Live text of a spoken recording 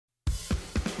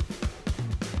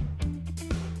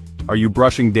Are you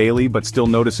brushing daily but still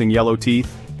noticing yellow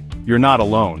teeth? You're not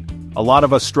alone. A lot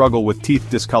of us struggle with teeth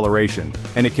discoloration,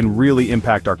 and it can really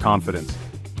impact our confidence.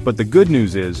 But the good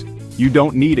news is, you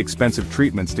don't need expensive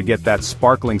treatments to get that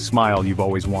sparkling smile you've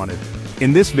always wanted.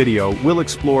 In this video, we'll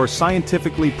explore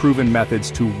scientifically proven methods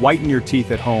to whiten your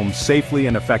teeth at home safely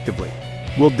and effectively.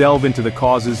 We'll delve into the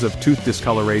causes of tooth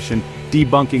discoloration,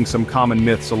 debunking some common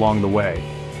myths along the way.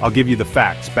 I'll give you the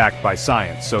facts backed by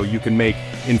science so you can make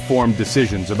informed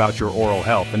decisions about your oral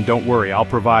health, and don't worry, I'll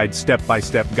provide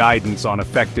step-by-step guidance on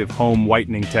effective home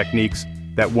whitening techniques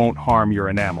that won't harm your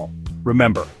enamel.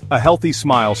 Remember, a healthy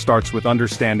smile starts with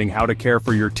understanding how to care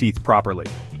for your teeth properly.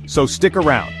 So stick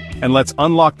around, and let's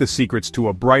unlock the secrets to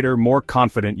a brighter, more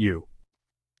confident you.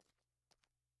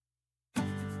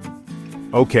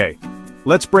 Okay,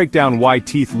 let's break down why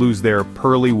teeth lose their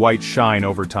pearly white shine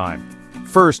over time.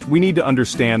 First, we need to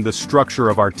understand the structure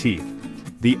of our teeth.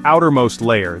 The outermost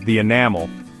layer, the enamel,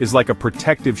 is like a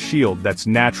protective shield that's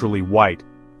naturally white.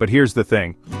 But here's the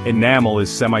thing, enamel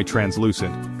is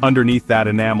semi-translucent. Underneath that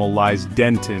enamel lies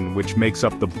dentin, which makes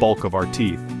up the bulk of our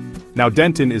teeth. Now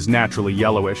dentin is naturally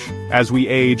yellowish. As we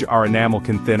age, our enamel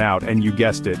can thin out, and you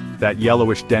guessed it, that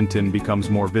yellowish dentin becomes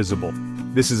more visible.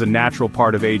 This is a natural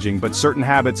part of aging, but certain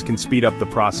habits can speed up the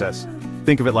process.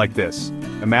 Think of it like this.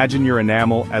 Imagine your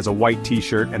enamel as a white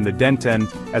t-shirt and the dentin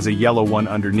as a yellow one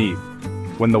underneath.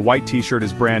 When the white t-shirt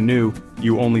is brand new,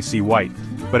 you only see white.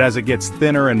 But as it gets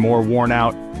thinner and more worn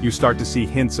out, you start to see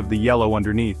hints of the yellow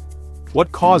underneath.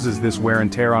 What causes this wear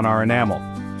and tear on our enamel?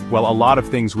 Well, a lot of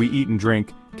things we eat and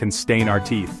drink can stain our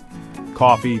teeth.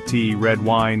 Coffee, tea, red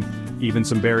wine, even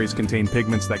some berries contain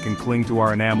pigments that can cling to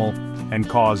our enamel and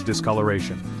cause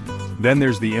discoloration. Then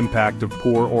there's the impact of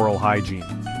poor oral hygiene.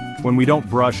 When we don't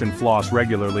brush and floss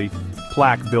regularly,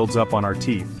 plaque builds up on our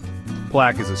teeth.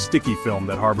 Plaque is a sticky film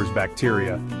that harbors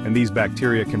bacteria, and these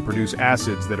bacteria can produce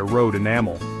acids that erode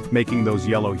enamel, making those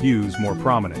yellow hues more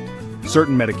prominent.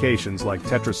 Certain medications, like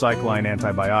tetracycline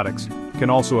antibiotics,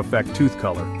 can also affect tooth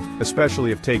color,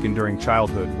 especially if taken during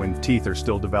childhood when teeth are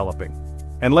still developing.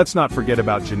 And let's not forget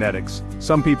about genetics.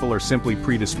 Some people are simply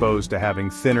predisposed to having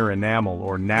thinner enamel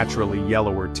or naturally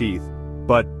yellower teeth.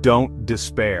 But don't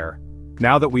despair.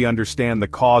 Now that we understand the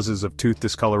causes of tooth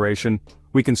discoloration,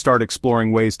 we can start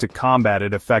exploring ways to combat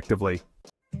it effectively.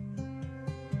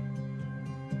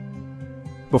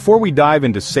 Before we dive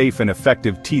into safe and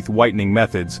effective teeth whitening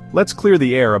methods, let's clear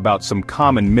the air about some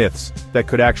common myths that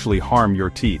could actually harm your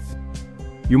teeth.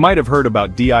 You might have heard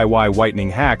about DIY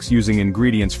whitening hacks using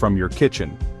ingredients from your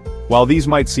kitchen. While these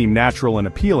might seem natural and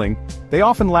appealing, they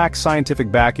often lack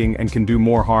scientific backing and can do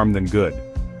more harm than good.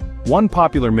 One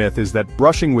popular myth is that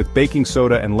brushing with baking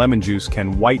soda and lemon juice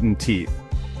can whiten teeth.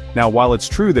 Now, while it's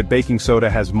true that baking soda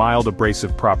has mild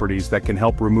abrasive properties that can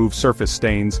help remove surface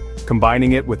stains,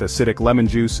 combining it with acidic lemon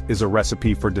juice is a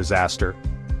recipe for disaster.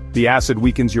 The acid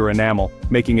weakens your enamel,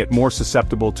 making it more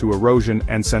susceptible to erosion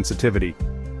and sensitivity.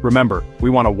 Remember,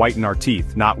 we want to whiten our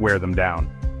teeth, not wear them down.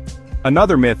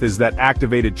 Another myth is that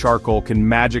activated charcoal can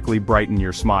magically brighten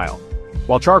your smile.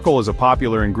 While charcoal is a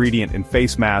popular ingredient in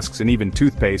face masks and even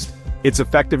toothpaste, its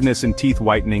effectiveness in teeth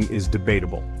whitening is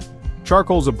debatable.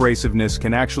 Charcoal's abrasiveness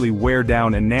can actually wear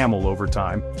down enamel over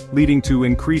time, leading to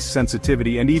increased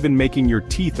sensitivity and even making your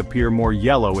teeth appear more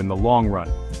yellow in the long run.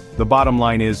 The bottom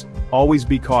line is, always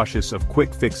be cautious of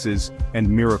quick fixes and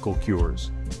miracle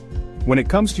cures. When it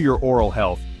comes to your oral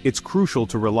health, it's crucial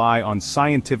to rely on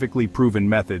scientifically proven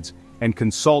methods and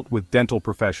consult with dental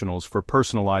professionals for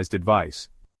personalized advice.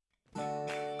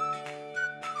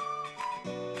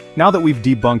 Now that we've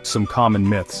debunked some common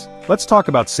myths, let's talk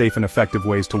about safe and effective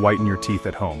ways to whiten your teeth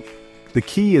at home. The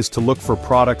key is to look for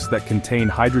products that contain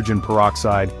hydrogen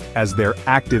peroxide as their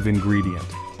active ingredient.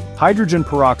 Hydrogen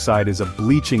peroxide is a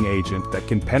bleaching agent that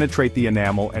can penetrate the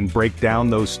enamel and break down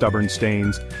those stubborn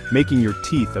stains, making your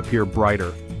teeth appear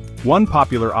brighter. One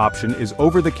popular option is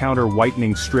over-the-counter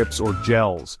whitening strips or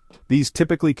gels. These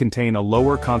typically contain a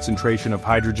lower concentration of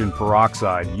hydrogen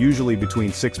peroxide, usually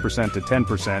between 6% to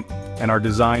 10%, and are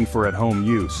designed for at-home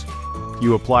use.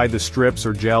 You apply the strips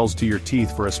or gels to your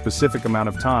teeth for a specific amount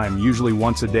of time, usually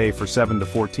once a day for 7 to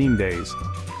 14 days.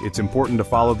 It's important to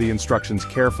follow the instructions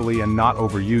carefully and not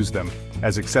overuse them,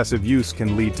 as excessive use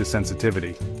can lead to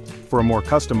sensitivity. For a more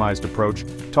customized approach,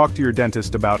 talk to your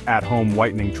dentist about at-home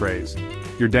whitening trays.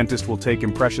 Your dentist will take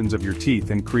impressions of your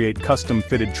teeth and create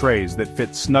custom-fitted trays that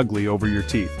fit snugly over your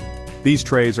teeth. These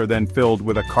trays are then filled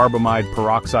with a carbamide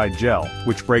peroxide gel,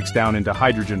 which breaks down into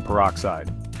hydrogen peroxide.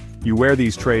 You wear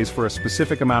these trays for a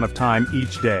specific amount of time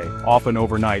each day, often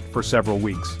overnight for several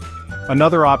weeks.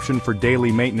 Another option for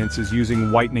daily maintenance is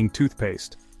using whitening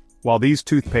toothpaste. While these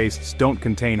toothpastes don't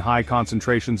contain high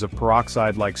concentrations of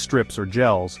peroxide like strips or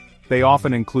gels, they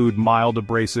often include mild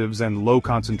abrasives and low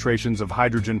concentrations of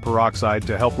hydrogen peroxide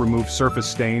to help remove surface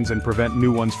stains and prevent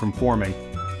new ones from forming.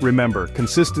 Remember,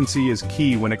 consistency is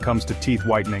key when it comes to teeth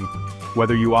whitening.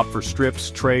 Whether you opt for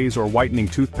strips, trays, or whitening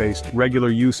toothpaste, regular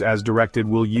use as directed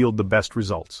will yield the best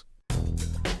results.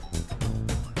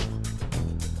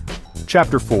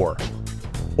 Chapter 4.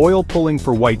 Oil pulling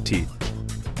for white teeth.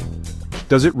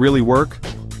 Does it really work?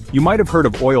 You might have heard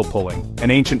of oil pulling, an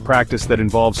ancient practice that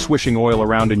involves swishing oil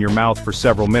around in your mouth for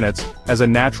several minutes as a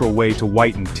natural way to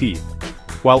whiten teeth.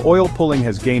 While oil pulling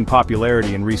has gained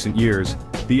popularity in recent years,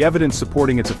 the evidence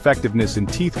supporting its effectiveness in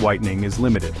teeth whitening is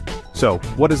limited. So,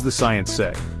 what does the science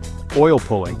say? Oil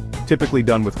pulling, typically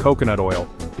done with coconut oil,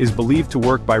 is believed to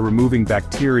work by removing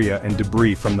bacteria and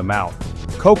debris from the mouth.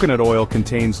 Coconut oil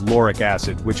contains lauric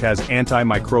acid, which has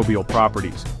antimicrobial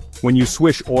properties. When you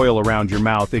swish oil around your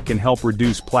mouth, it can help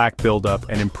reduce plaque buildup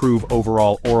and improve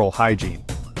overall oral hygiene.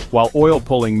 While oil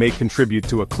pulling may contribute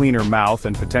to a cleaner mouth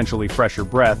and potentially fresher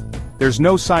breath, there's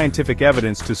no scientific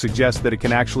evidence to suggest that it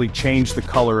can actually change the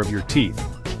color of your teeth.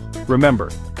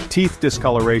 Remember, teeth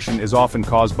discoloration is often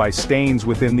caused by stains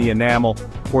within the enamel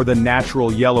or the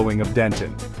natural yellowing of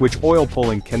dentin, which oil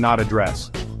pulling cannot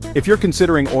address. If you're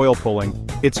considering oil pulling,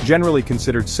 it's generally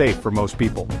considered safe for most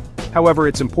people. However,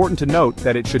 it's important to note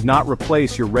that it should not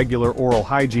replace your regular oral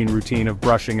hygiene routine of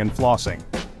brushing and flossing.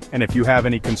 And if you have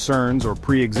any concerns or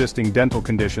pre-existing dental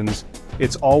conditions,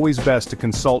 it's always best to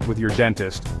consult with your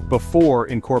dentist before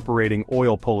incorporating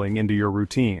oil pulling into your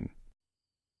routine.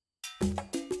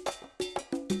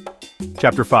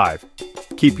 Chapter 5.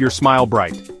 Keep your smile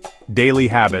bright. Daily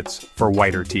habits for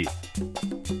whiter teeth.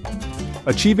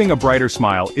 Achieving a brighter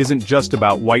smile isn't just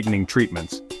about whitening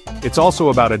treatments. It's also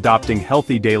about adopting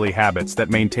healthy daily habits that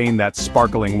maintain that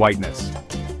sparkling whiteness.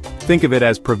 Think of it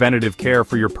as preventative care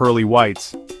for your pearly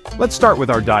whites. Let's start with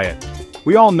our diet.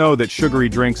 We all know that sugary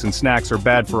drinks and snacks are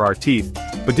bad for our teeth,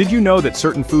 but did you know that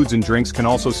certain foods and drinks can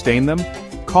also stain them?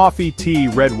 Coffee, tea,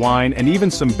 red wine, and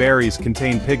even some berries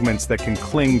contain pigments that can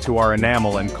cling to our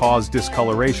enamel and cause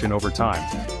discoloration over time.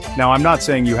 Now, I'm not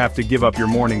saying you have to give up your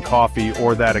morning coffee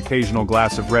or that occasional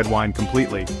glass of red wine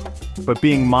completely, but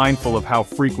being mindful of how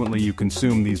frequently you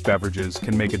consume these beverages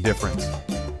can make a difference.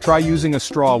 Try using a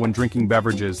straw when drinking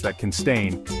beverages that can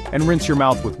stain, and rinse your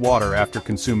mouth with water after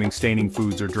consuming staining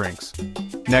foods or drinks.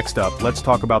 Next up, let's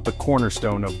talk about the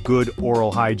cornerstone of good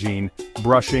oral hygiene,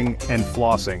 brushing and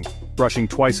flossing. Brushing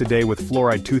twice a day with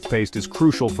fluoride toothpaste is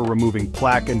crucial for removing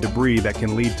plaque and debris that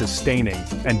can lead to staining.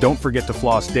 And don't forget to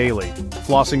floss daily.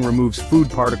 Flossing removes food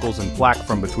particles and plaque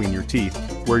from between your teeth,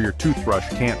 where your toothbrush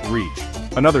can't reach.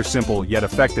 Another simple yet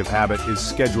effective habit is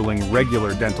scheduling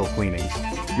regular dental cleanings.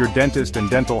 Your dentist and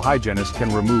dental hygienist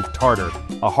can remove tartar,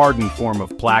 a hardened form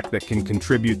of plaque that can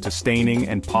contribute to staining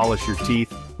and polish your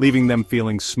teeth, leaving them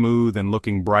feeling smooth and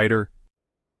looking brighter.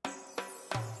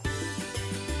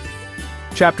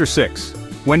 Chapter 6.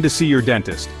 When to see your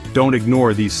dentist. Don't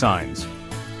ignore these signs.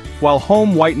 While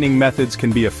home whitening methods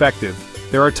can be effective,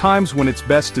 there are times when it's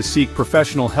best to seek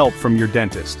professional help from your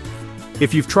dentist.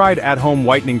 If you've tried at-home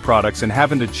whitening products and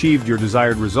haven't achieved your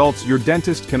desired results, your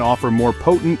dentist can offer more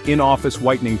potent in-office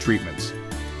whitening treatments.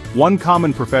 One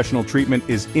common professional treatment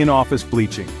is in-office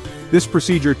bleaching. This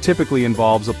procedure typically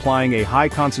involves applying a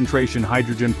high-concentration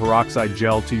hydrogen peroxide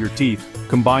gel to your teeth,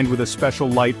 combined with a special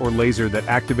light or laser that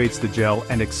activates the gel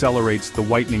and accelerates the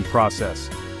whitening process.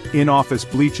 In-office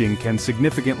bleaching can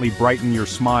significantly brighten your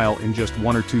smile in just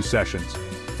 1 or 2 sessions.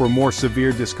 For more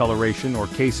severe discoloration or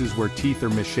cases where teeth are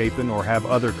misshapen or have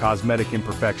other cosmetic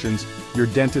imperfections, your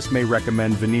dentist may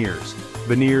recommend veneers.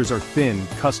 Veneers are thin,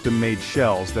 custom-made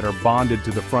shells that are bonded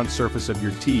to the front surface of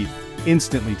your teeth,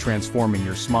 instantly transforming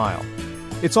your smile.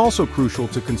 It's also crucial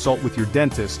to consult with your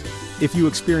dentist if you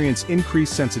experience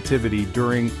increased sensitivity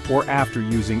during or after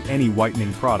using any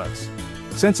whitening products.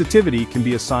 Sensitivity can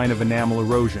be a sign of enamel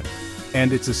erosion,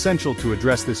 and it's essential to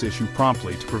address this issue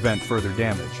promptly to prevent further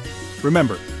damage.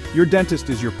 Remember, your dentist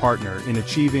is your partner in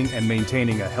achieving and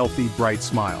maintaining a healthy, bright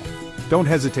smile. Don't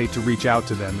hesitate to reach out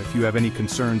to them if you have any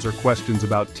concerns or questions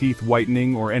about teeth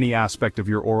whitening or any aspect of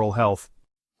your oral health.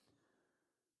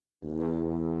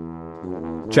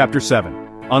 Chapter 7.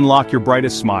 Unlock your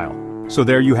brightest smile. So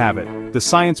there you have it, the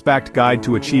science-backed guide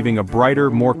to achieving a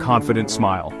brighter, more confident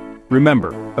smile.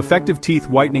 Remember, effective teeth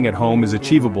whitening at home is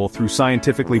achievable through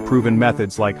scientifically proven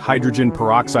methods like hydrogen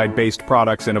peroxide-based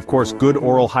products and of course good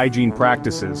oral hygiene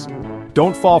practices.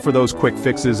 Don't fall for those quick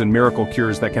fixes and miracle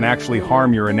cures that can actually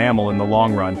harm your enamel in the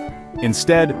long run.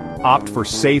 Instead, opt for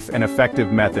safe and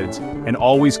effective methods, and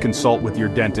always consult with your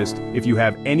dentist if you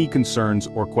have any concerns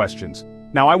or questions.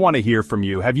 Now I want to hear from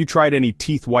you. Have you tried any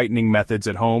teeth whitening methods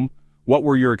at home? What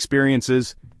were your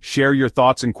experiences? Share your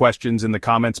thoughts and questions in the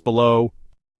comments below.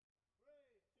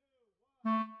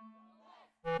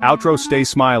 Outro, stay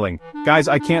smiling. Guys,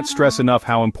 I can't stress enough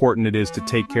how important it is to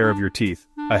take care of your teeth.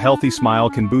 A healthy smile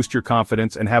can boost your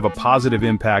confidence and have a positive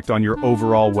impact on your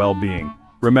overall well-being.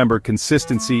 Remember,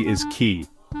 consistency is key.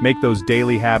 Make those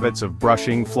daily habits of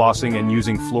brushing, flossing, and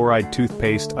using fluoride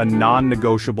toothpaste a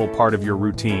non-negotiable part of your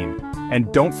routine.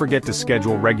 And don't forget to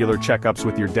schedule regular checkups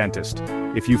with your dentist.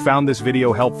 If you found this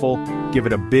video helpful, give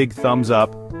it a big thumbs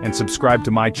up and subscribe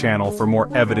to my channel for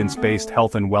more evidence-based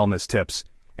health and wellness tips.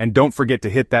 And don't forget to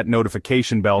hit that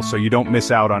notification bell so you don't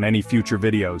miss out on any future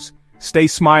videos. Stay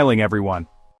smiling, everyone.